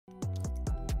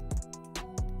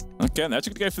Okay, and they're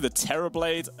actually going to go for the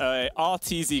Terrorblade,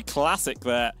 RTZ classic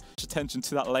there. Much attention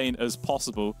to that lane as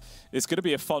possible. It's going to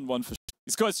be a fun one for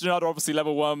These guys are obviously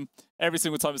level 1. Every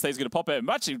single time it stays going to pop it. And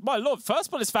actually, my lord,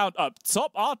 first one is found up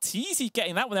top. RTZ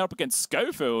getting that one there up against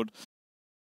Schofield.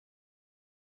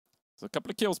 So a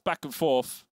couple of kills back and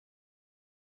forth.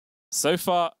 So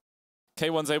far,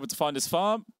 K1's able to find his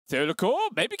farm. Theolacore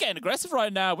maybe getting aggressive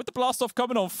right now with the blast off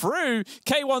coming on through.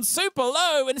 K1 super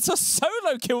low, and it's a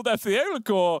solo kill there for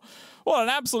Theolacore. What an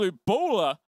absolute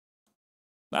baller.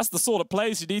 That's the sort of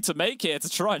plays you need to make here to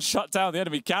try and shut down the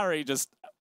enemy carry. Just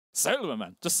solo him,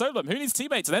 man. Just solo him. Who needs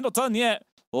teammates? And they're not done yet.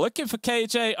 Looking for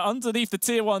KJ underneath the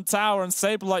tier 1 tower, and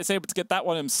Saberlight's able to get that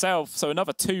one himself. So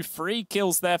another 2 free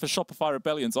kills there for Shopify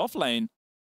Rebellion's off lane.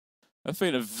 I'm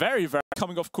feeling very, very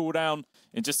coming off cooldown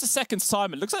in just a second's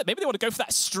time. It looks like maybe they want to go for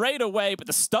that straight away, but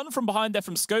the stun from behind there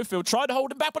from Schofield tried to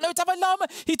hold him back, but no, Davai Lama,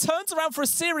 he turns around for a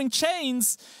Searing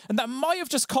Chains, and that might have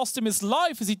just cost him his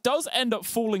life as he does end up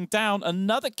falling down.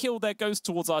 Another kill there goes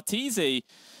towards RTZ.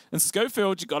 And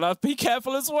Schofield, you gotta be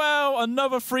careful as well.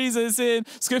 Another freezes in.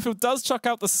 Schofield does chuck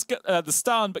out the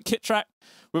stun, but Kittrack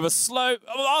with a slow...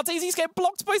 Oh, RTZ's getting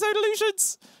blocked by his own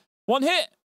illusions. One hit.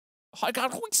 He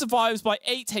survives by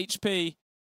 8 HP.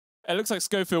 It looks like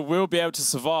Schofield will be able to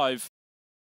survive.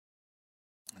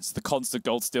 It's the constant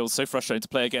gold steal. So frustrating to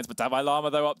play against. But Davai Lama,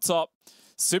 though, up top.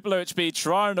 Super low HP,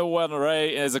 trying to run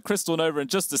away. There's a Crystal Nova in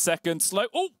just a second. Slow.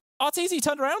 Oh, RTZ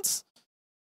turned around.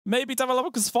 Maybe Davai Lama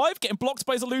can survive. Getting blocked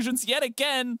by his illusions yet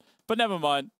again. But never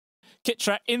mind.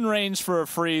 Kittrack in range for a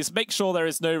freeze. Make sure there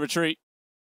is no retreat.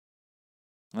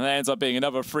 And that ends up being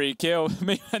another free kill.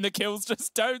 And the kills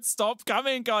just don't stop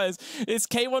coming, guys. It's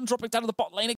K1 dropping down to the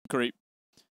bot lane. Creep.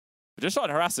 We're just trying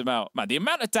to harass him out. Man, the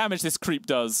amount of damage this creep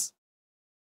does.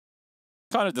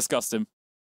 Kind of disgusting.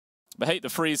 But hey, the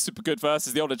freeze super good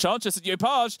versus the older Enchantress. And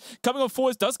Yopaj coming on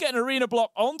forwards does get an arena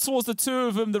block on towards the two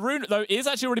of them. The rune, though, is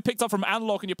actually already picked up from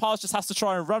Analog, and Yopaj just has to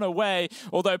try and run away.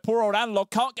 Although poor old Analog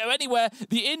can't go anywhere.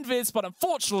 The invis, but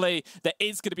unfortunately, there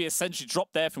is going to be a sentry drop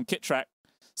there from Kittrack.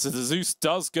 So the Zeus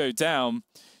does go down.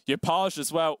 Yopaj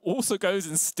as well also goes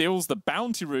and steals the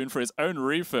bounty rune for his own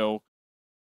refill.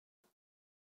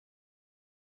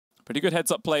 Pretty good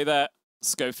heads-up play there.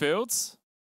 Schofield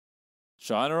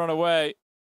trying to run away.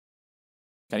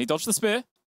 Can he dodge the spear?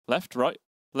 Left, right,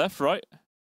 left, right.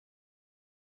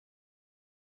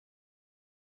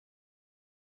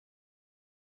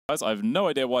 Guys, I have no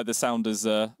idea why the sound has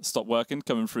stopped working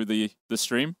coming through the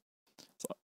stream. So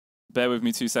bear with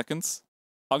me 2 seconds.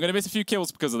 I'm going to miss a few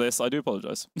kills because of this. I do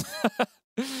apologize.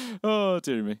 Oh,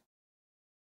 dear me.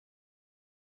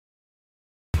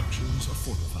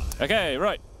 Okay,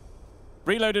 right.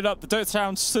 Reloaded up. The Dota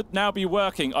sound should now be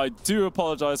working. I do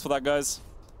apologize for that, guys.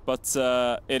 But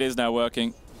it is now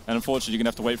working. And unfortunately, you're going to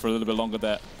have to wait for a little bit longer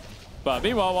there. But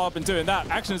meanwhile, while I've been doing that,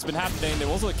 action has been happening. There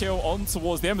was a kill on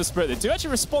towards the Ember Spirit. They do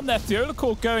actually respond there.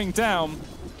 Theolacore going down.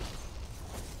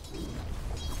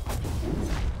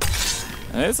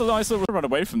 And there's a nice little run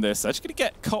away from this. Actually going to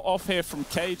get cut off here from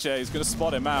KJ. He's going to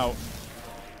spot him out.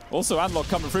 Also, Analog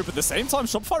coming through, but at the same time,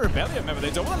 Shopify Rebellion, remember,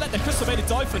 they don't want to let their Crystal Maiden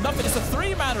die for nothing. It's a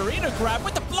 3-man arena grab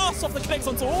with the blast off that connects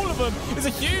onto all of them. It's a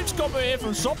huge combo here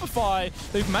from Shopify.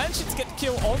 They've managed to get the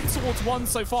kill on towards one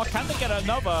so far. Can they get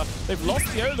another? They've lost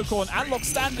the Olacorn. Analog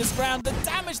standing his ground. The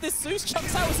damage this Zeus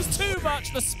chunks out is too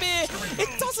much. The spear,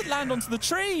 it doesn't land onto the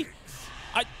tree.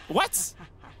 What?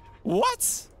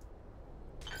 What?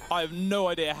 I have no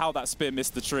idea how that spear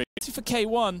missed the tree. For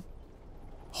K1.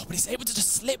 Oh, but he's able to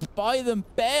just slip by them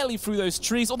barely through those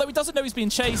trees. Although he doesn't know he's being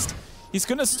chased. He's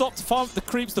going to stop to farm the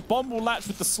creeps. The bomb will latch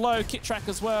with the slow. Kittrack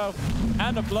as well.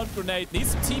 And a blood grenade.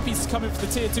 Needs some TPs to come in for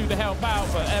the tier 2 to help out.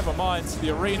 But never mind.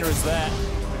 The arena is there.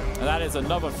 And that is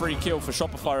another free kill for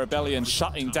Shopify Rebellion,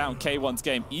 shutting down K1's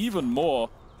game even more.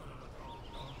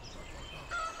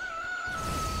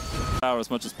 Power as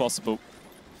much as possible.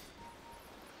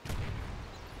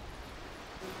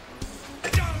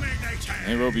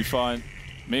 He will be fine.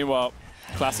 Meanwhile,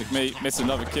 classic me, missed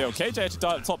another kill. KJ actually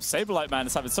died at top. Saberlight, man,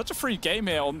 is having such a free game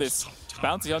here on this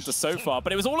bounty hunter so far,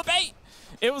 but it was all a bait.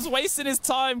 It was wasting his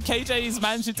time. KJ is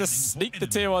managing to sneak the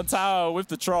tier 1 tower with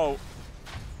the troll.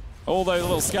 All those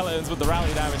little skeletons with the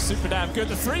rally damage, super damn good.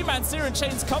 The 3-man Searing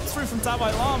Chains comes through from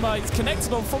Davai Lama. He's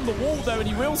connected on from the wall though, and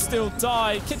he will still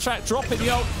die. Kittrack dropping the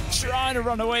ult, trying to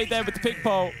run away there with the pick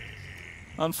pole.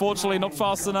 Unfortunately, not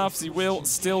fast enough, so he will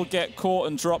still get caught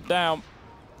and drop down.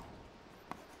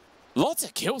 Lots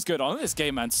of kills going on in this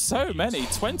game, man. So many.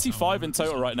 25 in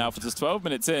total right now for just 12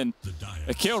 minutes in.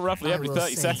 A kill roughly every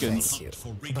 30 seconds.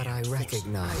 Thank you, but I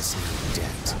recognize no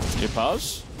debt.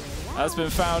 Yopaj has been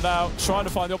found out. Trying to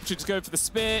find the opportunity to go for the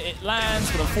spear. It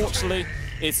lands, but unfortunately,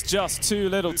 it's just too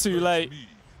little too late.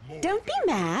 Don't be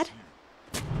mad.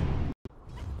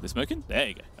 They're smoking? There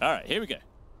you go. All right, here we go.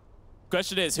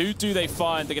 Question is, who do they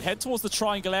find? They can head towards the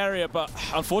triangle area, but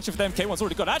unfortunately for them, K1's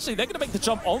already gone. Actually, they're going to make the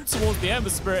jump on towards the Ember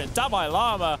Spirit, and Dalai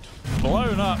Lama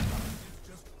blown up.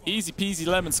 Easy peasy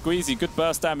lemon squeezy. Good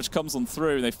burst damage comes on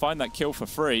through, and they find that kill for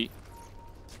free.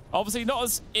 Obviously, not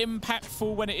as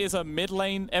impactful when it is a mid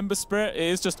lane Ember Spirit. It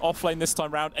is just off lane this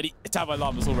time round. And Dalai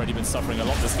Lama's already been suffering a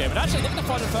lot this game. And actually, they're going to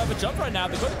find a further jump right now.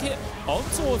 They've got to get on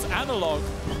towards Analog.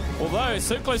 Although it's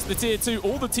so close to the tier 2,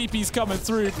 all the TP's coming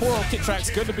through. Poor old Kitrak's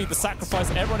going to be the sacrifice.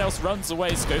 Everyone else runs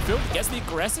away. Schofield gets the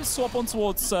aggressive swap on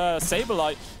towards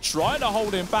Saberlight, trying to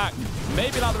hold him back.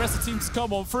 Maybe allow the rest of the team to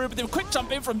come on through. But they quick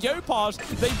jump in from Yopaj.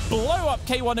 They blow up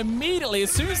K1 immediately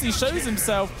as soon as he shows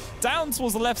himself. Down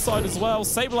towards the left side as well.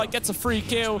 Saberlight gets a free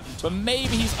kill, but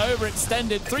maybe he's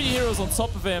overextended. 3 heroes on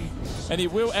top of him, and he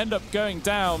will end up going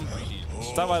down.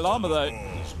 Dalai Lama, though,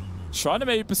 trying to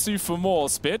maybe pursue for more.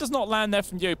 Spear does not land there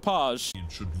from Yopaj.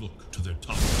 Should look to their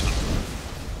top.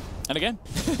 And again,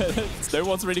 no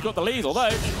one's really got the lead,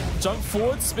 although jump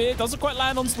forward, Spear doesn't quite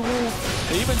land onto the wall.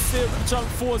 They even still jump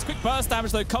forwards. Quick burst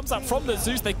damage, though, comes up from the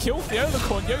Zeus. They kill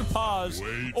Theolicorn.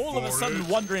 Yopaj, all of a sudden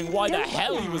wondering why the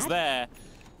hell he was there.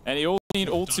 And he all need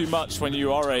all too much when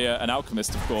you are an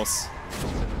alchemist, of course.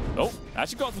 Oh,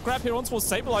 actually got the grab here on towards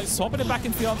Saberlight, swapping it back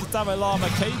into the arms of Dalai Lama.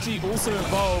 KG also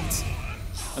involved.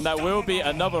 And that will be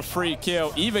another free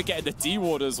kill. Eva getting the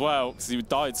D-ward as well, because he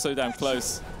died so damn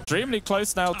close. Extremely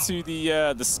close now to the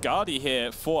Skadi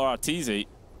here for Arteezy.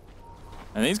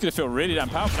 And he's going to feel really damn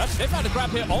powerful. Actually, they've had a grab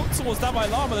here on towards Dalai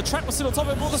Lama. The track was still on top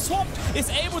of him. Well, the swap is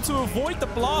able to avoid the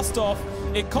blast off.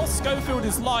 It cost Schofield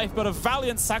his life, but a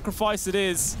valiant sacrifice it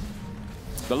is.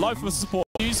 The life of support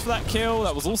used for that kill.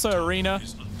 That was also Arena.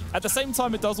 At the same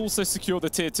time, it does also secure the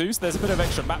tier 2, so there's a bit of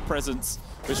extra map presence,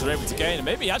 which they're able to gain. And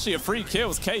maybe actually a free kill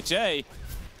is KJ.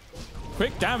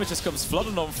 Quick damage just comes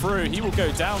flooding on through. He will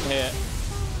go down here.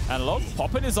 Analog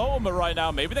popping his ultimate right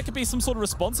now. Maybe there could be some sort of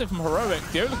responsive from Heroic.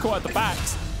 The Olacor at the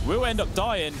backs will end up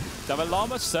dying. Dalai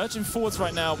Lama surging forwards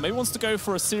right now. Maybe wants to go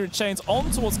for a series of chains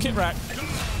on towards Kitrak.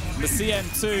 The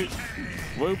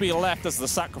CM2 will be left as the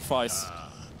sacrifice.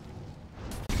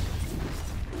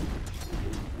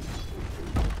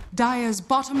 Dire's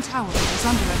bottom tower is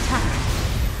under attack.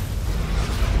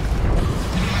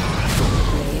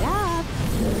 Wait up.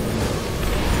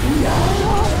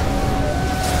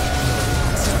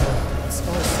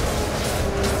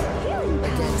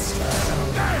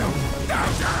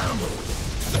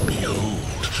 Behold,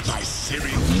 my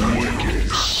Syrian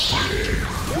wicked sick.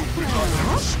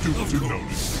 Still to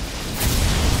notice.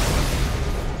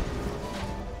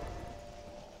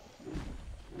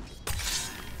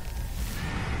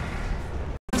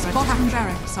 Bottom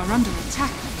barracks are under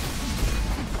attack.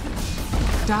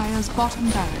 Dire's bottom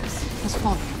barracks has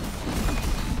fallen.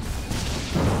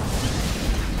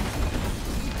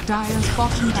 Dire's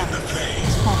bottom barracks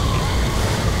has fallen.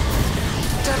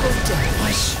 Double damage.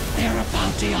 Was there a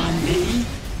bounty on me?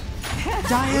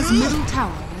 Dire's middle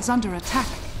tower is under attack.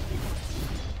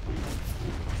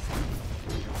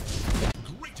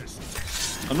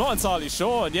 I'm not entirely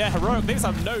sure, and yeah, Heroic things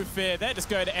have no fear. They're just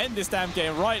going to end this damn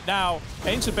game right now.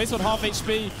 Ancient based on half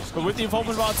HP, but with the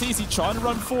involvement of Arteezy trying to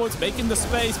run forwards, making the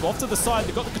space, but off to the side,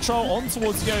 they've got the control on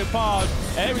towards Yopaj.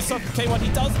 Here we saw K1,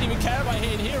 he doesn't even care about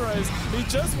hitting heroes. He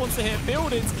just wants to hit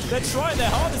buildings. They're trying their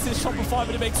hardest in Shopify,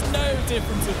 but it makes no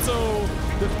difference at all.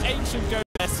 The Ancient goes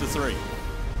best for 3.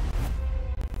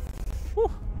 Whew.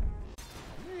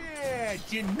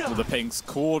 All the pinks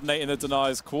coordinating the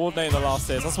denies, coordinating the last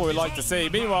hits. That's what we like to see.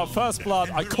 Meanwhile, first blood,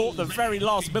 I caught the very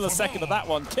last millisecond of that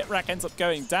one. Kitrak ends up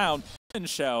going down. And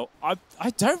Shell, I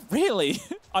don't really.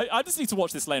 I just need to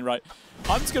watch this lane, right?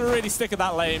 I'm just going to really stick at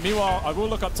that lane. Meanwhile, I will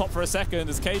look up top for a second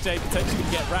as KJ potentially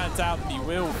can get ran down and he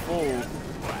will fall.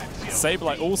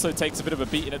 Saberlight also takes a bit of a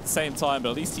beating at the same time, but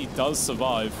at least he does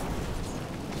survive.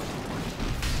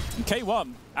 And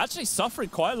K1 actually suffering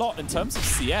quite a lot in terms of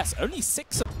CS. Only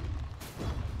 6.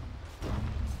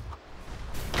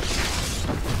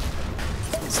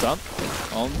 Stun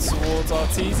on towards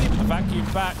Arteezy, but the vacuum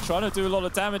back, trying to do a lot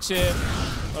of damage here.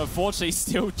 Unfortunately,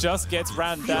 still just gets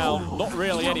ran down. Not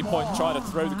really any point trying to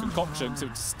throw the concoction to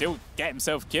still get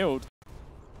himself killed.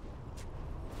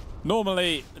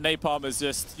 Normally, Napalm is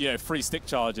just, you know, free stick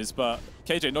charges, but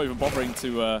KJ not even bothering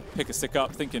to pick a stick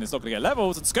up, thinking it's not going to get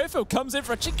levels. And Schofield comes in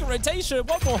for a chicken rotation.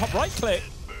 One more right click.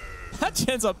 That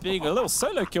ends up being a little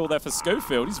solo kill there for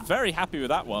Schofield. He's very happy with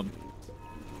that one.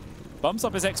 Bumps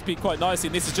up his XP quite nicely,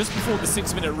 and this is just before the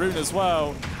 6-minute rune as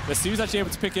well. Su's actually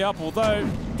able to pick it up, although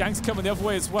Gang's coming the other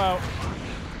way as well.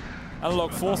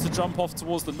 Analog forced to jump off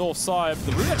towards the north side.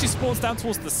 The route actually spawns down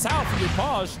towards the south, and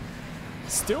Yopaj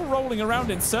still rolling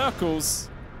around in circles.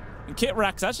 And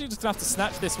KitRak's actually just going to have to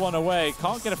snatch this one away.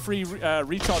 Can't get a free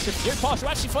recharge. Yopaj, who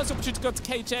actually finds the opportunity to go to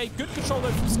KJ. Good control though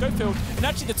from Schofield. And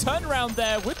actually the turnaround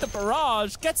there with the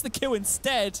barrage gets the kill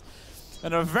instead.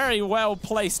 And a very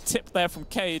well-placed tip there from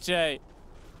KJ.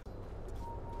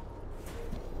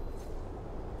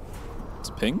 It's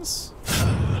pings.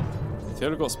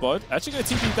 Theodore got spotted. Actually going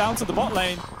to TP down to the bot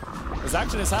lane. As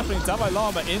action is happening, Dalai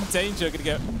Lama in danger. Going to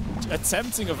get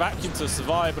attempting a vacuum to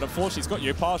survive, but unfortunately he's got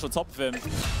Yopaj on top of him.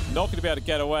 Not going to be able to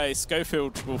get away.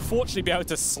 Schofield will fortunately be able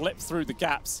to slip through the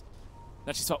gaps.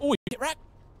 Actually spot. Oh, he hit Rack.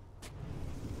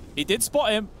 He did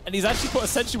spot him, and he's actually put a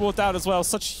sentry ward down as well.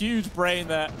 Such huge brain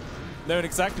there, knowing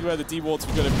exactly where the D wards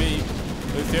were going to be.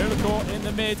 Theodore in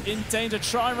the mid, in danger,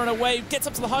 try and run away. Gets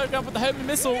up to the high ground with the homing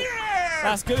missile.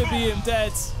 That's going to be him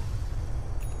dead.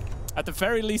 At the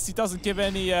very least, he doesn't give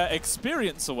any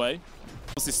experience away.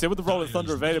 Obviously, still with the Rolling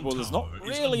Thunder available, there's not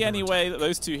really any way that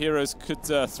those two heroes could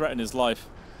threaten his life.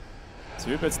 So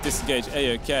we're about to disengage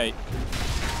A-OK.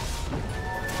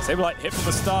 Saberlight hit from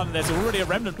the stun, and there's already a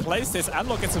Remnant placed. This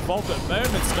Analog gets involved at a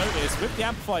moment's notice with the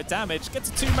amplified damage. Gets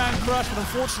a two-man crush, but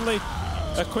unfortunately,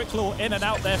 a quick little in and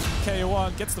out there from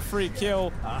KO1. Gets the free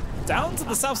kill. Down to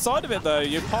the south side of it, though.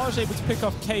 Yopaj able to pick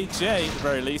off KJ at the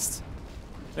very least.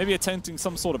 Maybe attempting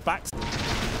some sort of back.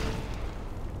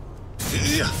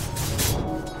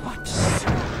 What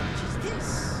surge is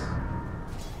this?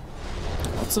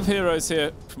 Lots of heroes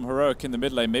here from Heroic in the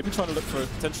mid lane. Maybe trying to look for a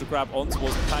potential grab on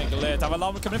towards the Pangolier. Dalai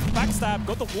Lama coming in for backstab.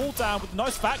 Got the wall down with a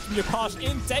nice back from Yopaj.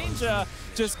 In danger.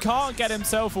 Just can't get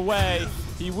himself away.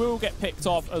 He will get picked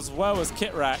off as well as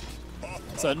KitRak.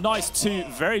 So nice two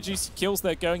very juicy kills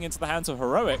there going into the hands of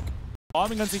Heroic.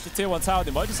 Arming underneath the tier 1 tower.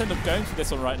 They might just end up going for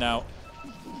this one right now.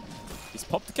 He's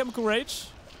popped the Chemical Rage.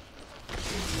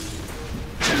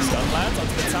 Stun lands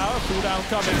onto the tower. Cooldown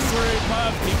coming through.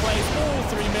 Perfectly placed. All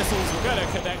three missiles were going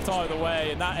to connect either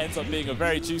way, and that ends up being a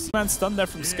very juicy man stun there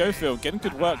from Schofield. Getting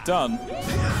good work done.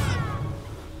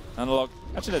 Analog.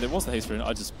 Actually, no, there was the haste rune.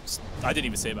 I didn't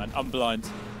even see it, man. I'm blind.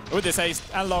 With this haste,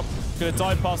 Analog going to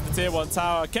dive past the tier 1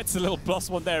 tower. Gets a little plus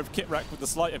one there of KitRak with the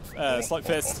slight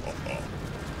fist.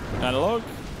 Analog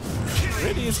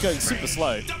really is going super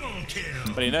slow.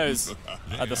 But he knows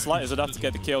the slight is enough to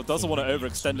get the kill. Doesn't want to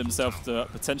overextend himself to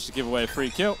potentially give away a free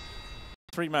kill.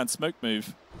 Three-man smoke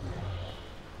move.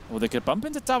 Well, they could bump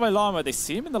into Dalai Lama. They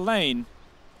see him in the lane.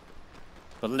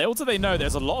 But little do they know,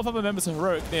 there's a lot of other members of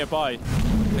Heroic nearby.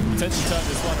 They can potentially turn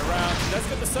this one around. Let's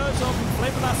get the surge off.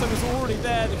 Flavor Lasso was already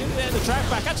there. They're going to get the drag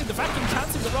back. Actually, the vacuum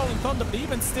cancels the Rolling Thunder, but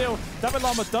even still, Dalai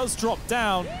Lama does drop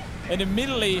down. And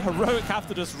immediately, Heroic have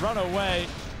to just run away.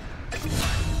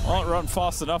 Aren't run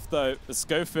fast enough though. The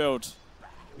Schofield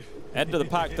end of the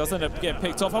pack doesn't end up getting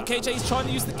picked off. Oh, KJ's trying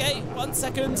to use the gate. 1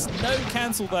 second. No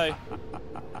cancel though.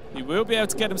 He will be able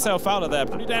to get himself out of there.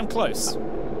 Pretty damn close.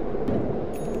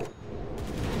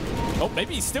 Oh,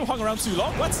 maybe he's still hung around too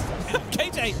long. What?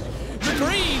 KJ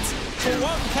agreed for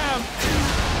one camp.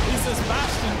 He's just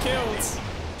bashed and killed.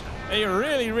 He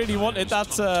really wanted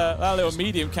that little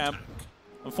medium camp.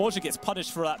 Unfortunately gets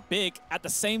punished for that big. At the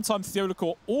same time,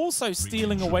 Theodore also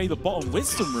stealing away the bottom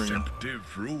wisdom rune.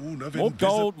 More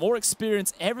gold, more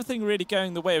experience, everything really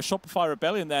going the way of Shopify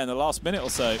Rebellion there in the last minute or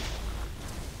so.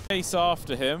 Chase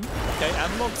after him. Okay,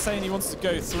 Analog saying he wants to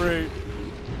go through.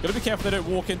 Gotta be careful they don't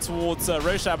walk in towards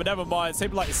Roshan, but never mind.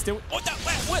 Saberlight is still. Oh, no,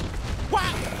 what?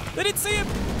 Wow! They didn't see him!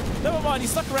 Never mind, he's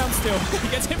stuck around still. He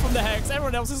gets hit from the Hex.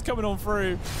 Everyone else is coming on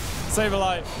through.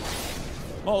 Saberlight.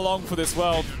 Not long for this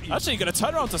world. Actually, going to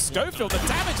turn around to Schofield. The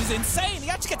damage is insane. He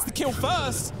actually gets the kill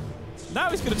first.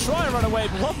 Now he's going to try and run away,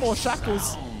 but one more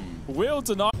shackles will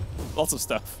deny. Lots of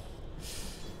stuff.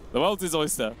 The world's his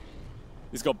oyster.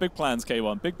 He's got big plans,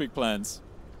 K1. Big plans.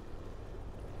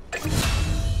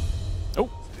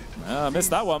 Oh, missed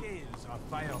that one.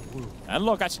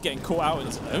 Analog actually getting caught out in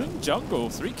his own jungle.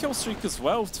 3-kill streak as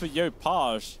well for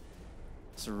Yopaj.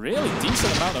 It's a really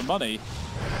decent amount of money.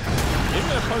 He's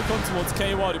going to poke on towards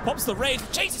K1, who pops the raid.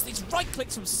 Jesus, these right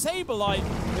clicks from Saberlight.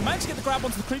 They managed to get the grab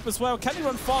onto the creep as well. Can he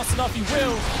run fast enough? He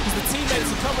will, because the teammates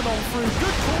are coming on through.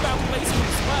 Good cooldown placement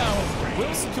as well.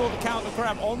 Will secure the counter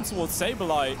grab on towards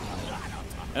Saberlight.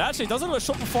 And actually, it doesn't look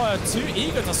like Shopify are too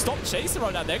eager to stop chasing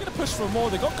right now. They're going to push for more.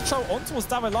 They got control on towards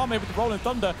Dalai Lama with the Rolling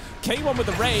Thunder. K1 with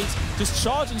the rage, just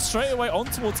charging straight away on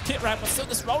towards KitRak. But still,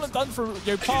 this Rolling Thunder from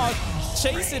Yopaj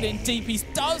chasing in deep. He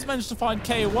does manage to find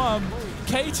K1.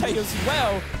 KJ as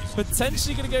well,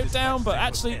 potentially going to go down, but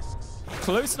actually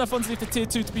close enough underneath the tier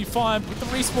 2 to be fine. With the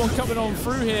respawn coming on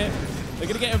through here, they're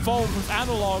going to get involved with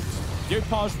Analog.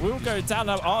 Yopaj will go down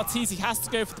now. Arteezy has to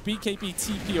go for the BKB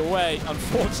TP away.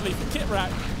 Unfortunately for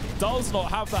Kitrak, does not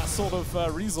have that sort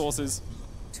of resources.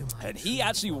 And he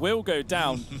actually will go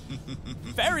down.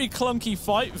 Very clunky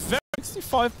fight. Very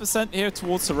 65% here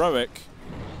towards Heroic.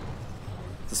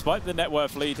 Despite the net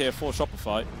worth lead here for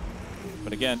Shopify.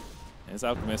 But again, here's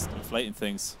Alchemist inflating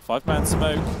things. 5-man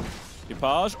smoke.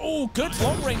 Yopaj. Oh, good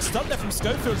long-range stun there from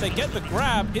Schofield. They get the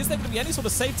grab. Is there going to be any sort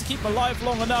of save to keep him alive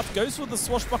long enough? Goes for the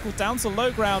swashbuckle down to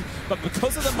low ground. But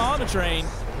because of the mana drain,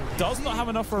 does not have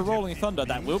enough for a Rolling Thunder.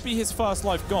 That will be his first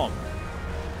life gone.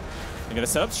 They're going to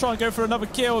set up to try and go for another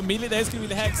kill. Immediately there's going to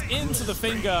be the Hex into the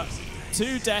finger.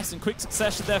 2 deaths in quick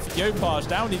succession there for Yopaj.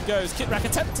 Down he goes. Kitrak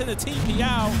attempting the TP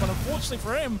out, but unfortunately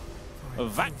for him, a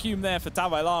vacuum there for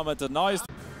Dalai Lama denies.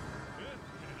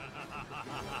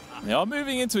 They are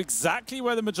moving into exactly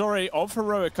where the majority of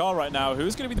Heroic are right now.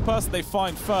 Who's going to be the person they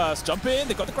find first? Jump in.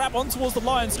 They've got the grab on towards the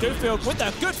Lion. Schofield with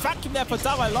a good vacuum there for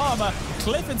Dalai Lama.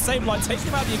 Cliff and Sableye taking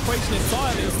him out of the equation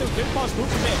entirely. It's still Yopaj will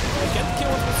commit. They get the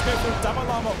kill onto Schofield. Dalai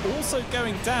Lama also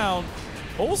going down.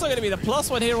 Also going to be the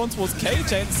 +1 here on towards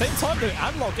KJ. At the same time, though,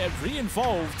 Analog get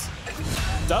re-involved.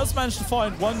 Does manage to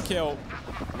find 1 kill.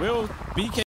 Will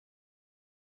BK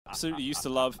absolutely used to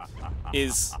love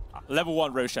is level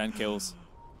 1 Roshan kills.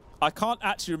 I can't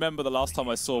actually remember the last time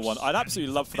I saw one. I'd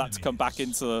absolutely love for that to come back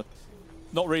into,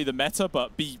 not really the meta,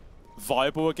 but be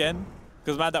viable again.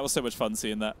 Because, man, that was so much fun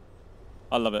seeing that.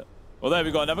 I love it. Well, there we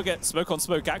go. Another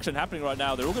smoke-on-smoke action happening right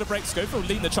now. They're all going to break. Schofield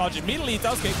leading the charge. Immediately, he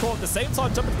does get caught. At the same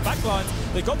time, jumping to the back lines.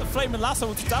 They got the Flame and Lasso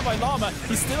onto Dalai Lama.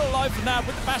 He's still alive for now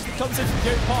with the bash that comes in from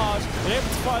Yopaj. They're able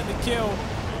to find the kill.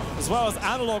 As well as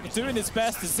Analog doing his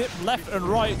best to zip left and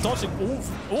right, dodging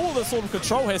all the sort of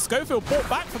control here. Schofield brought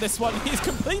back for this one. He's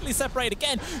completely separated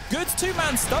again. Good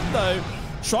 2-man stun though.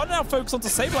 Trying to now focus onto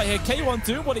Sableye here. K1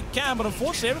 doing what he can, but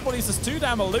unfortunately everybody's just too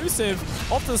damn elusive.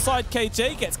 Off to the side,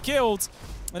 KJ gets killed.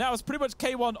 And that was pretty much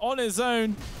K1 on his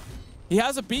own. He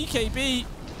has a BKB.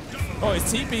 Oh, his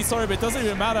TP, sorry, but it doesn't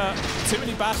even matter. Too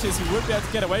many bashes, he would be able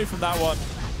to get away from that one.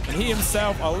 And he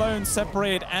himself alone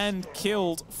separated and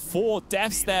killed 4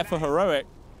 deaths there for Heroic.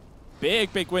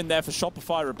 Big, big win there for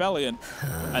Shopify Rebellion.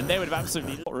 And they would have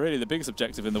absolutely not really the biggest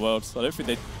objective in the world. So I don't think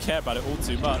they care about it all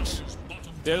too much.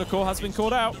 The early call has been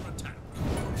called out.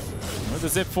 With the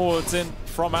zip forwards in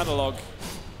from Analog.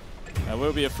 There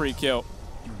will be a free kill.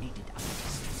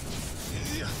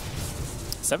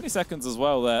 70 seconds as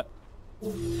well there.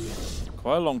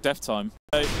 Quite a long death time.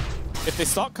 If they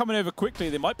start coming over quickly,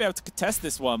 they might be able to contest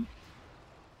this one.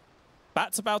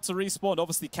 Bat's about to respawn.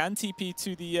 Obviously, can TP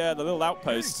to the little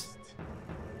outpost.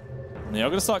 And they are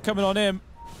going to start coming on him.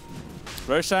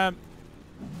 Roshan,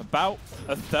 about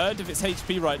a third of its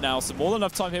HP right now, so more than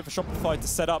enough time here for Shopify to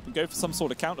set up and go for some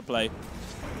sort of counterplay.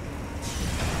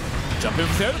 Jumping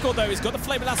for the overcall though, he's got the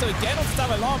Flame Lasso again onto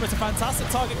Dalai Lama. It's a fantastic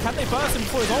target. Can they burst him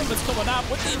before his ultimate's coming out?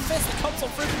 With the Infest that comes on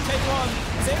through from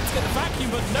K1, he's able to get the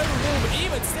vacuum, but no reward. But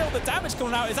even still, the damage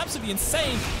coming out is absolutely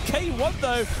insane. K1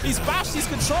 though, he's bashed, he's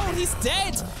controlled, he's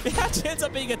dead. It actually ends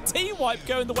up being a T-wipe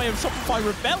going the way of Shopify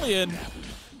Rebellion.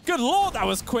 Good lord, that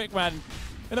was quick, man.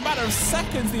 In a matter of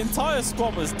seconds, the entire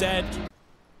squad was dead.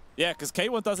 Yeah, because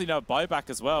K1 doesn't even have buyback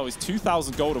as well. He's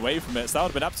 2,000 gold away from it, so that would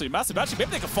have been absolutely massive. Actually,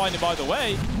 maybe they can find him either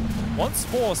way. Once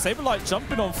more, Saberlight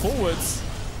jumping on forwards.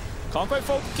 Can't quite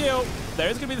fold the kill. There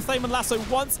is going to be the Flame and Lasso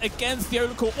once against the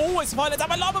Olacle. Always find it.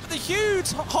 Dalai Lama with the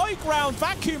huge high ground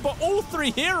vacuum, but all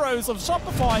 3 heroes of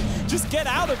Shopify just get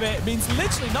out of it. It means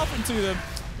literally nothing to them.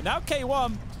 And now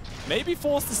K1 may be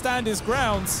forced to stand his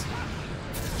grounds.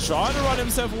 Trying to run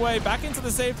himself away back into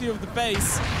the safety of the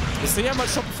base. We'll see how much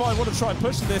Shopify want to try and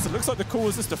push this. It looks like the call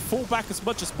is just to fall back as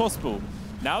much as possible.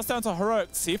 Now it's down to Heroic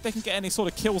to see if they can get any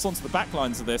sort of kills onto the back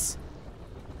lines of this.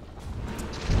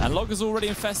 And Log is already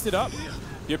infested up.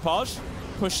 Yopaj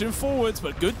pushing forwards,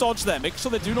 but good dodge there. Make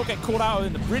sure they do not get caught out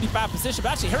in a really bad position.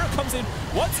 But actually, Heroic comes in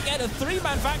once again. A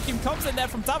 3-man vacuum comes in there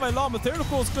from Dalai Lama.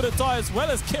 Theodore's going to die as well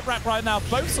as Kitrak right now.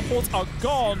 Both supports are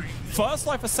gone. First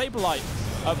life for Saberlight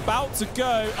about to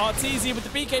go. Arteezy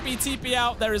with the BKB TP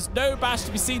out. There is no bash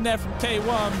to be seen there from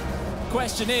K1.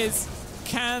 Question is,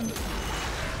 can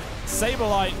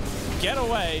Saberlight get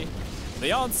away?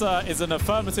 The answer is an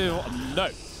affirmative no.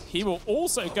 He will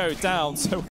also go down,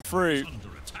 so through.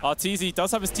 Arteezy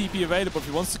does have his TP available if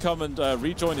he wants to come and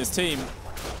rejoin his team.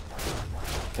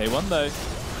 K1 though,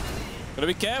 Gotta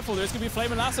be careful, there's gonna be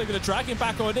Flame and Lasso, gonna drag him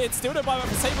back on in. Still no buyback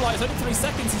for Sableye, it's only 3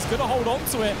 seconds, he's gonna hold on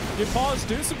to it. Yopaj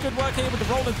doing some good work here with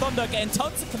the Rolling Thunder, getting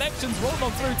tons of connections, rolling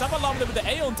on through. Davalama with the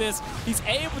Aeon Disc, he's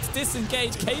able to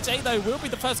disengage. KJ though will be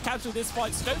the first capture of this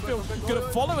fight. Schofield gonna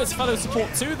follow his fellow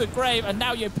support to the grave, and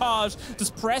now Yopaj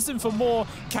just pressing for more.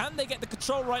 Can they get the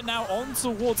control right now on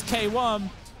towards K1?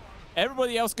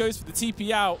 Everybody else goes for the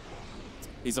TP out.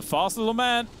 He's a fast little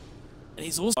man, and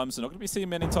he's also not gonna be seeing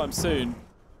him anytime soon.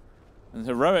 And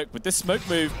Heroic, with this smoke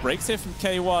move, breaks it from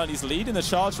K1. He's leading the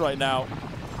charge right now.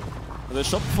 But the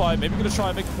Shopify, maybe going to try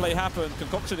and make a play happen.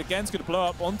 Concoction again is going to blow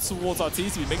up on towards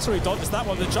Arteezy. Make sure he dodges that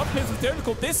one. The jump in from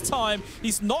Theonical this time.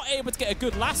 He's not able to get a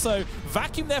good lasso.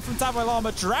 Vacuum there from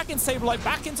Davalama, dragging Sableye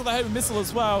back into the homing missile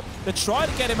as well. They're trying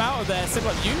to get him out of there.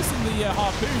 Sableye using the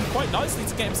harpoon quite nicely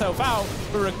to get himself out.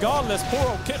 But regardless, poor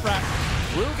old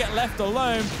Kitrak will get left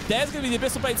alone. There's going to be the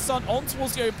Abyssal Blade Stun on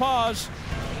towards Yopaj.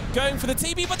 Going for the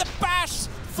TP, but the bash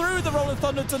through the Rolling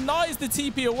Thunder denies the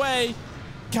TP away.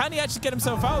 Can he actually get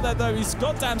himself out of there, though? He's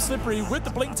goddamn slippery with the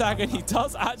blink tag, and he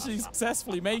does actually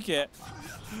successfully make it.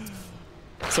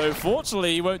 So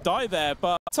fortunately, he won't die there,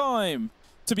 but time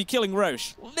to be killing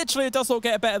Roche. Literally, it does not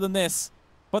get better than this.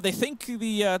 But they think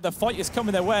the fight is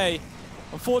coming their way.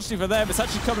 Unfortunately for them, it's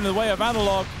actually coming in the way of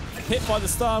Analog. Hit by the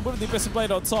stun, with the Abyssal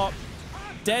Blade on top.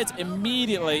 Dead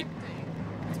immediately.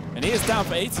 And he is down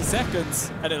for 80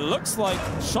 seconds, and it looks like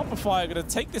Shopify are going to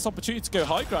take this opportunity to go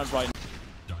high ground right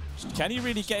now. Can he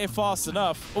really get it fast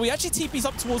enough? Oh, he actually TPs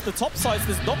up towards the top side, so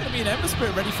there's not going to be an Ember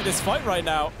Spirit ready for this fight right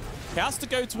now. He has to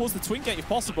go towards the Twin Gate if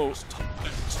possible.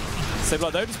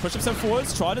 Sableye though, just push himself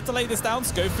forwards, trying to delay this down.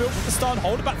 Schofield with the stun,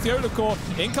 holding back Theonical.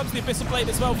 In comes the Abyssal Blade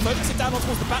as well, focusing down on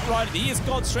towards the back ride, and he is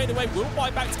gone straight away. Will buy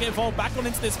back to get involved, back on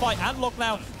into this fight. Analog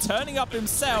now turning up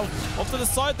himself. Off to the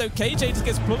side though, KJ just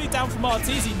gets bullied down from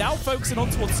Arteezy, now focusing on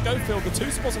towards Schofield. The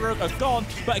 2 spots are gone,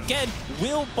 but again,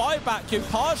 will buy back.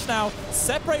 Yopaj now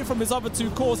separated from his other 2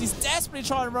 cores. He's desperately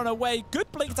trying to run away.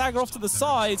 Good blink dagger off to the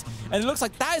side, and it looks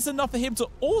like that is enough for him to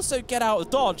also get out of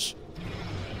dodge.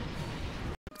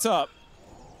 Up.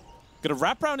 Gonna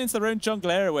wrap around into their own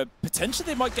jungle area where potentially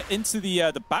they might get into the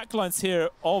backlines here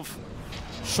of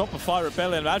Shopify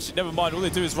Rebellion. Actually, never mind. All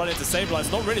they do is run into Sableye.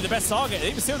 It's not really the best target.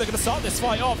 Even still, they're going to start this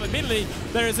fight off. Immediately,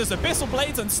 there is this Abyssal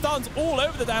Blades and stuns all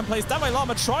over the damn place.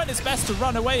 Davalama trying his best to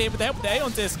run away here with the help of the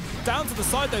Aeon Disc. Down to the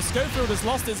side, though, Schofield has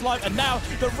lost his life. And now,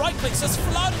 the right click's just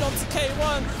flooded onto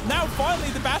K1. Now, finally,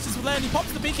 the bashes will land. He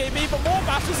pops the BKB, but more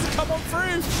bashes to come on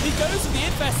through. He goes with the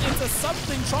invest into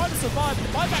something, trying to survive. The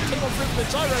buyback came on through with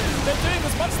the gyro. They're doing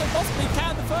as much as they possibly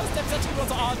can. The first step's actually gone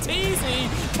to Arteezy.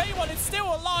 K1 is still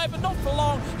alive, but not for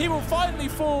long. He will finally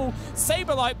fall.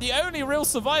 Sableye, the only real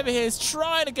survivor here, is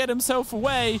trying to get himself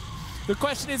away. The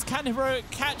question is, can Heroic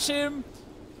catch him?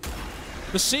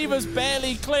 The Shiva's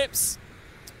barely clips.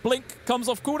 Blink comes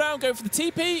off cooldown, go for the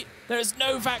TP. There is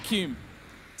no vacuum.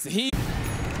 So he...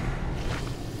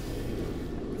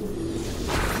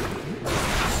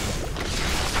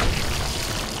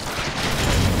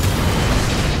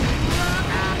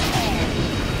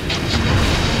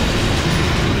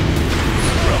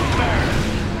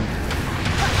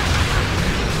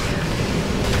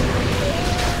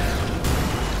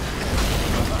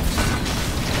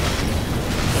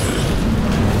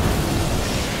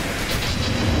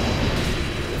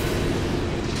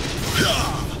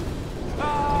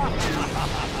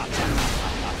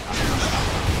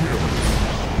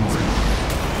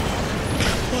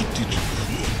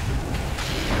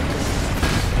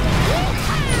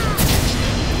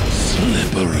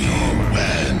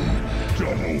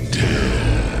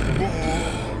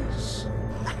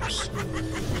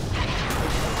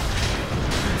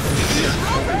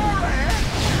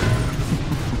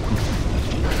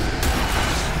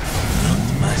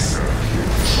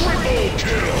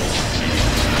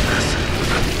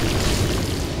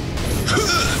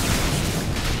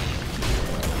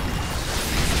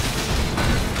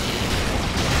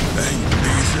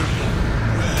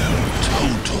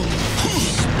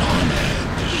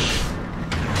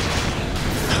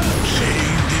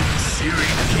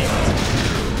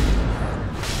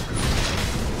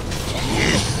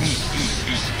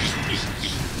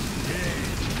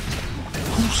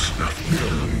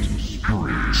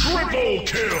 Triple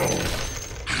kill!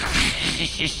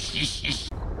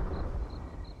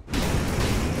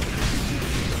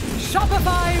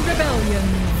 Shopify Rebellion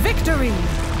victory!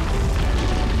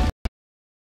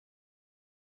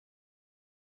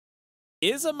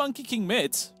 Is a Monkey King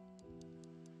mid? Same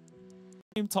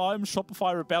time,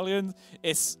 Shopify Rebellion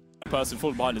is a person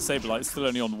falling behind the Sableye. It's still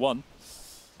only on 1.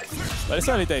 But it's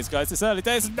early days, guys. It's early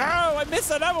days. No, I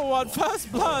missed another one.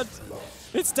 First blood.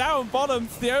 It's down bottom.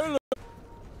 Theola.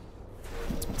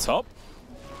 top.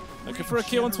 Looking for a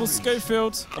kill on towards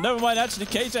Schofield. Oh, never mind, actually,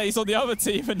 KJ's on the other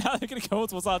team, and now they're going to go on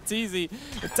towards Arteezy.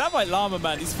 Damn Llama,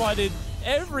 man, he's finding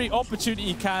every opportunity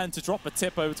he can to drop a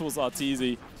tip over towards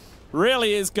Arteezy.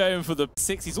 Really is going for the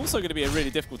 6. He's also going to be a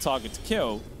really difficult target to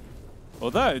kill.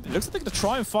 Although, it looks like they're going to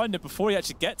try and find him before he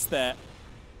actually gets there.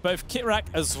 Both Kitrak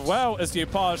as well as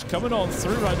Yopaj coming on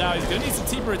through right now. He's going to need some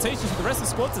team rotations for the rest of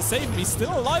the squad to save him. He's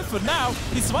still alive for now.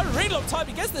 He's survived a really long time.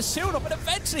 He gets the shield up, and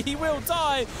eventually he will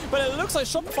die. But it looks like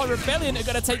Shopify Rebellion are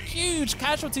going to take huge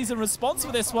casualties in response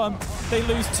for this one. They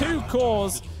lose 2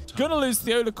 cores. Going to lose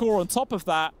Theola core on top of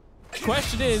that.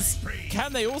 Question is,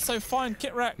 can they also find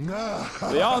Kitrak?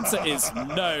 The answer is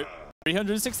no.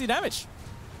 360 damage.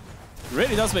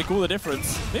 Really does make all the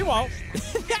difference. Meanwhile,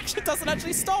 the action doesn't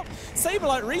actually stop.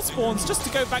 Saberlight respawns just to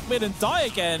go back mid and die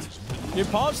again.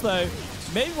 Yopaj, though,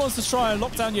 maybe wants to try and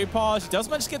lock down Yopaj. He does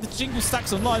manage to get the jingle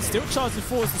stacks online, still charging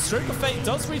forwards. The stroke of fate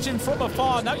does reach him from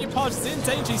afar. Now Yopaj is in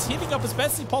danger. He's healing up as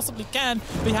best he possibly can,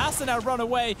 but he has to now run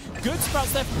away. Good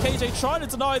sprouts there from KJ, trying to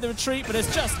deny the retreat, but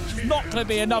it's just not going to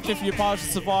be enough if Yopaj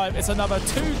to survive. It's another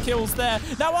 2 kills there.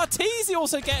 Now Arteezy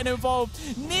also getting involved.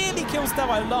 Nearly kills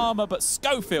Dalai Lama, but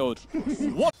Schofield,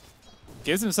 what?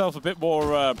 Gives himself a bit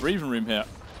more breathing room here.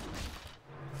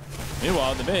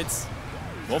 Meanwhile, in the mids,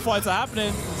 more fights are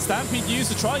happening. Stampede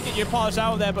used to try and get Yopaj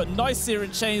out of there, but nice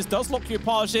Searing Chains does lock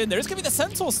Yopaj in. There is going to be the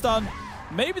Centaur stun.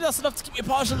 Maybe that's enough to keep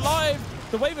Yopaj alive.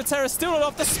 The Wave of Terror still not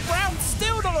enough. The Sprout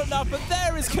still not enough, but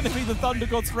there is going to be the Thunder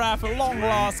God's Wrath at long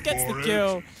last. Gets the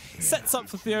kill. Sets up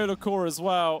for Theola core as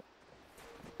well.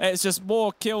 It's just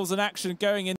more kills and action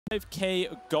going in.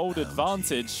 5k gold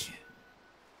advantage.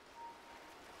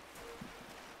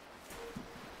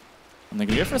 And they're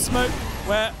going to go for a smoke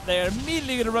where they're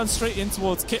immediately going to run straight in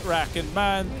towards Kitrak. And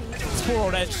man, this poor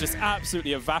old Edge just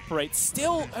absolutely evaporates.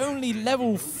 Still only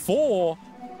level 4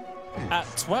 at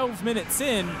 12 minutes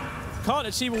in. Can't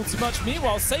achieve all too much.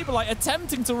 Meanwhile, Saberlight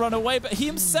attempting to run away, but he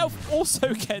himself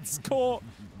also gets caught.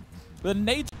 The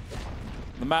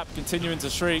map continuing to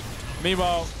shriek.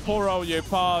 Meanwhile, poor old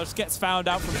Yopaj gets found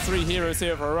out from 3 heroes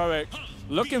here of Heroic.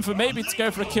 Looking for maybe to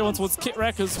go for a kill on towards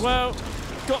Kitrak as well.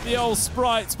 Got the old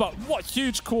sprites, but what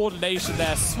huge coordination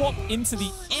there. Swap into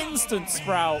the instant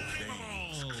Sprout.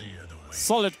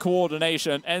 Solid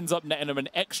coordination. Ends up netting him an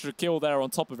extra kill there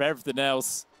on top of everything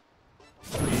else.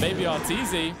 Maybe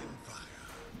Arteezy.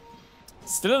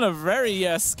 Still in a very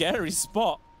scary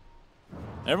spot.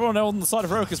 Everyone on the side of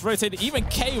Heroic is rotated. Even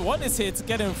K1 is here to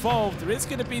get involved. There is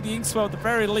going to be the Inkswell at the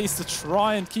very least to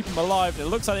try and keep him alive. It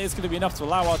looks like it's going to be enough to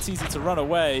allow Arteezy to run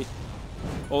away.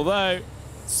 Although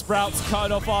Sprout's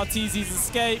cutting off Arteezy's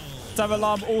escape.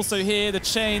 Tavalam also here. The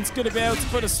chain's going to be able to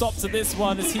put a stop to this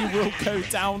one as he will go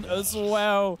down as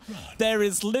well. There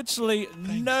is literally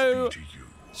no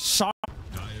shot.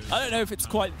 I don't know if it's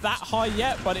quite that high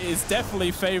yet, but it is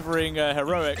definitely favoring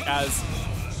Heroic as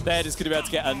they're just going to be able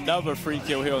to get another free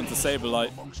kill here onto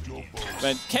Saberlight.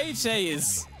 Man, KJ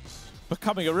is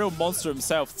becoming a real monster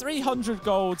himself. 300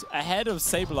 gold ahead of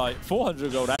Saberlight.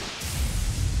 400 gold.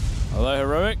 Although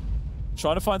Heroic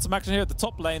trying to find some action here at the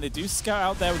top lane. They do scout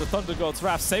out there with the Thunder God's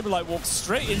Wrath. Saberlight walks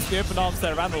straight into the open arms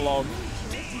there of Analog.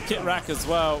 Kitrak as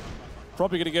well.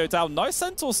 Probably going to go down. Nice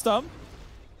Centaur stun.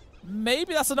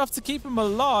 Maybe that's enough to keep him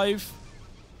alive.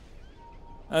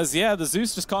 As, yeah, the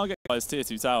Zeus just can't get his tier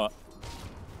 2 tower.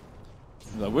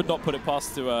 I would not put it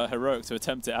past to Heroic to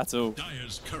attempt it at all.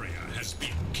 Dire's courier has been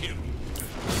killed.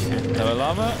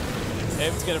 Llama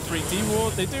able to get a free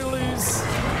D-ward. They do lose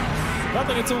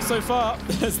nothing at all so far.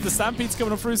 As the Stampede's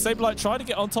coming through, Saberlight trying to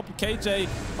get on top of KJ.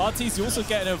 Arteezy also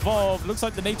getting involved. Looks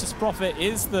like the Nature's Prophet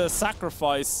is the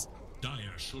sacrifice.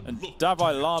 And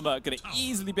Davai Lama going to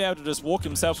easily be able to just walk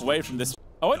himself away from this.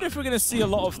 I wonder if we're going to see a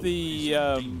lot of the,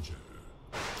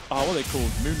 what are they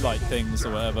called? Moonlight things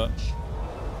or whatever.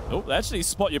 Oh, they actually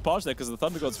spot Yopaj there because of the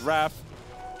Thunder God's Wrath.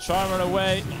 Try and run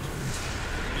away.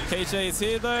 KJ is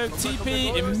here though.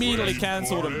 TP immediately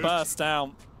cancelled and burst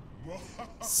down.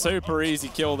 Super easy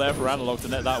kill there for Analog to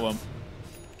net that one.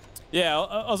 Yeah,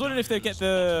 I was wondering if they'd get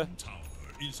the...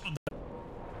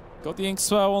 Got the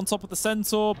Inkswell on top of the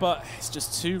Centaur, but it's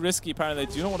just too risky. Apparently,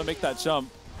 they do not want to make that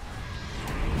jump.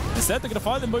 Instead, they're going to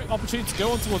find the opportunity to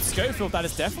go on towards Schofield. That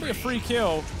is definitely a free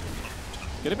kill.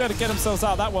 Going to be able to get themselves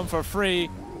out of that one for free.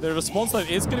 The response, though,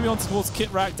 is going to be on towards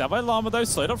Kitrak. Davai Lama, though,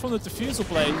 slowed up from the Diffusal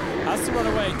blade. Has to run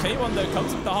away. K1, though,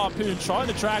 comes with the Harpoon, trying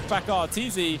to drag back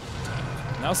Arteezy.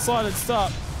 Now silenced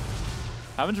up.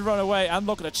 Having to run away. And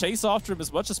not going to chase after him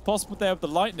as much as possible there with the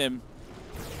Lightning.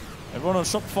 Everyone on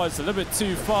Shopify is a little bit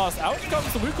too fast. Out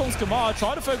comes the Wukong's Command,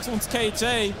 trying to focus onto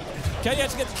KJ. Can he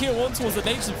actually get the kill on towards the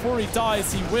nation before he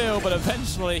dies? He will, but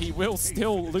eventually he will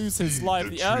still lose his life.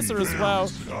 The Ursa as well,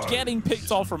 getting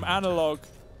picked off from Analog.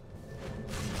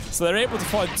 So they're able to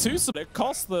find two, so it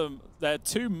cost them their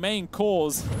two main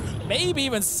cores. Maybe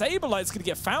even Saberlight's going to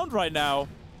get found right now.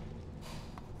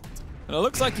 And it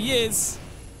looks like he is.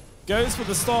 Goes for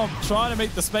the stomp, trying to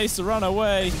make the space to run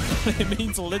away. It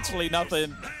means literally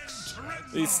nothing.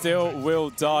 He still will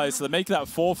die. So they're making that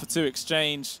 4-for-2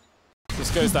 exchange.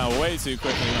 Just goes down way too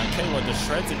quickly, man. K1 just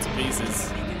shreds it to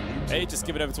pieces. A just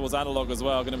giving over towards Analog as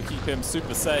well. Going to keep him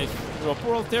super safe. Well,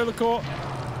 poor old Theodore.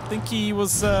 I think he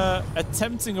was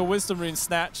attempting a Wisdom Rune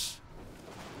snatch.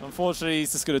 Unfortunately,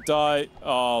 he's just going to die.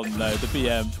 Oh no, the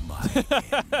BM.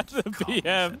 The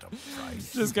BM.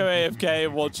 Just go AFK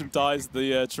and watch him die as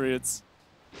the Triads.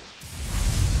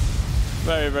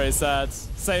 Very, very sad.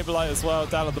 Saberlight as well,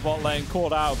 down at the bot lane,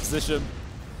 caught out of position.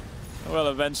 Will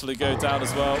eventually go down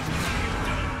as well.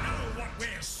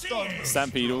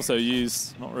 Stampede also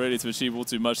used, not really to achieve all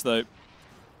too much though.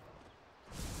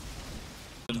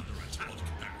 Well,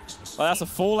 that's a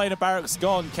 4-laner barracks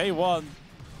gone. K1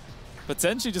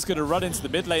 potentially just going to run into the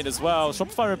mid lane as well.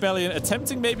 Shopify Rebellion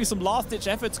attempting maybe some last-ditch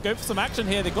effort to go for some action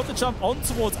here. They got the jump on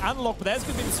towards Analog, but there's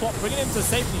going to be the swap, bringing him to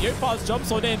safety. Yopaj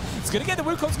jumps on in. He's going to get the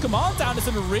Wukong's Command down. It's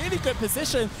in a really good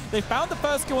position. They found the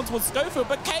first kill on towards Schofield,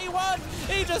 but K1,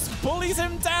 he just bullies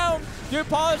him down.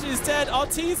 Yopaj is dead.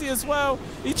 Arteezy as well.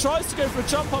 He tries to go for a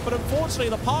jump up, but unfortunately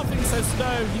the pathing says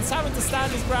no. He's having to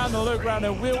stand his ground on the low ground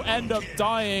and will end up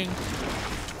dying.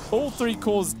 All 3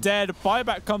 cores dead.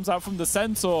 Buyback comes out from the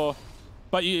Centaur.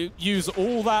 But you use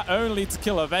all that only to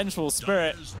kill a Vengeful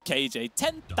Spirit. KJ,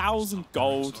 10,000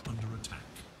 gold.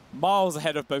 Miles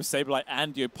ahead of both Saberlight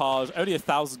and Yopaj. Only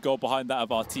 1,000 gold behind that of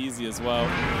Arteezy as well.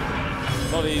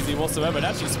 Not easy whatsoever. And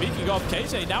actually, speaking of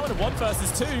KJ, now in a 1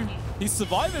 versus 2. He's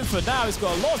surviving for now. He's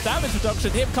got a lot of damage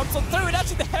reduction. Here comes on through. And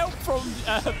actually, the help from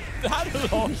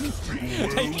Analog.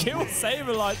 They kill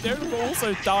Saberlight. They're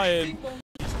also dying.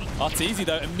 Arteezy,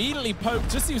 though, immediately poked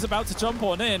just as he was about to jump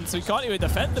on in, so he can't even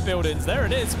defend the buildings. There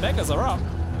it is. Megas are up.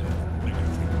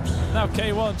 Now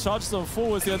K1 charges on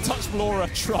forwards. The untouchable aura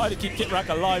trying to keep Kitrak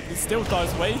alive. He still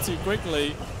dies way too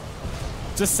quickly.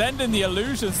 Just sending the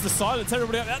illusions to silence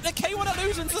everybody else. The K1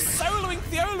 illusions are soloing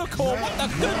Theolacore. What the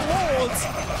good wards.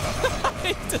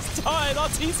 He just died.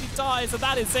 Arteezy dies, and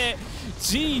that is it.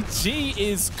 GG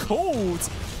is called.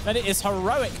 And it is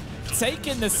heroic,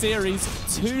 taking the series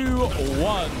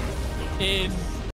 2-1 in